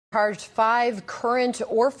Charged 5 current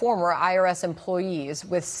or former IRS employees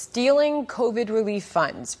with stealing COVID relief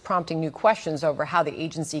funds, prompting new questions over how the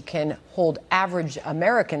agency can hold average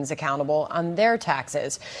Americans accountable on their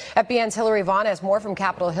taxes. FBN's Hillary Vaughn has more from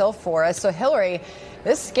Capitol Hill for us. So, Hillary,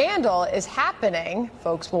 this scandal is happening,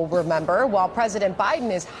 folks will remember, while President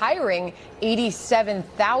Biden is hiring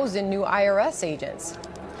 87,000 new IRS agents.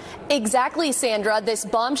 Exactly, Sandra. This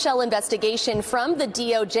bombshell investigation from the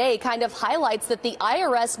DOJ kind of highlights that the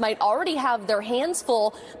IRS might already have their hands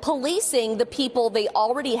full policing the people they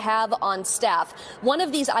already have on staff. One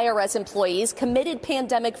of these IRS employees committed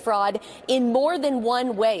pandemic fraud in more than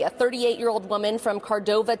one way. A 38-year-old woman from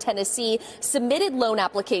Cordova, Tennessee, submitted loan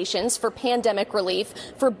applications for pandemic relief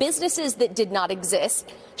for businesses that did not exist.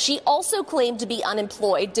 She also claimed to be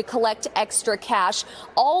unemployed to collect extra cash,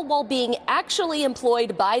 all while being actually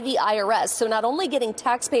employed by the IRS. So not only getting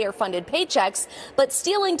taxpayer-funded paychecks, but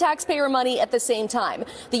stealing taxpayer money at the same time.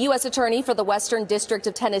 The U.S. Attorney for the Western District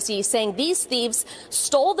of Tennessee saying these thieves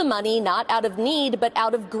stole the money not out of need, but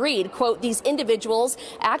out of greed. Quote, these individuals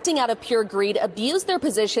acting out of pure greed abused their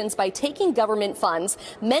positions by taking government funds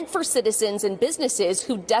meant for citizens and businesses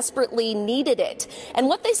who desperately needed it. And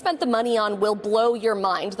what they spent the money on will blow your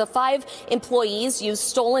mind. The 5 employees used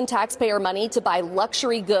stolen taxpayer money to buy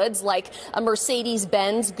luxury goods like a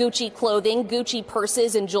Mercedes-Benz, Gucci clothing, Gucci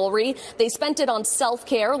purses and jewelry. They spent it on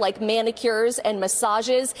self-care like manicures and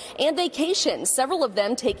massages and vacations, several of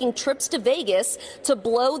them taking trips to Vegas to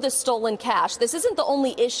blow the stolen cash. This isn't the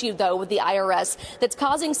only issue, though, with the IRS that's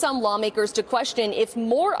causing some lawmakers to question if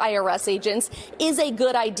more IRS agents is a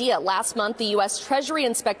good idea. Last month, the U.S. Treasury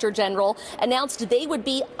Inspector General announced they would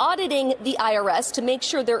be auditing the IRS to make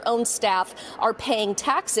sure their own staff are paying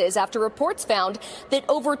taxes after reports found that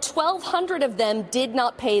over 1,200 of them did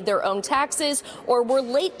not pay their own taxes or were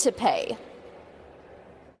late to pay.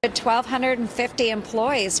 1,250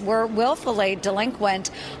 employees were willfully delinquent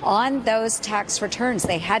on those tax returns.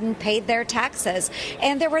 They hadn't paid their taxes,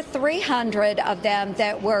 and there were 300 of them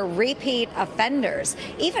that were repeat offenders.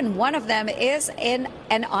 Even one of them is an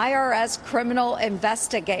IRS criminal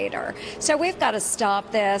investigator. So we've got to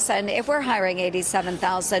stop this, and if we're hiring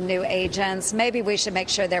 87,000 new agents, maybe we should make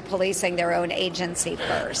sure they're policing their own agency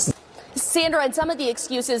first. Sandra, and some of the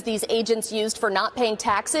excuses these agents used for not paying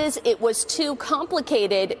taxes, it was too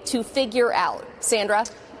complicated to figure out. Sandra?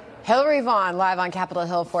 Hillary Vaughn live on Capitol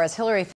Hill for us. Hillary.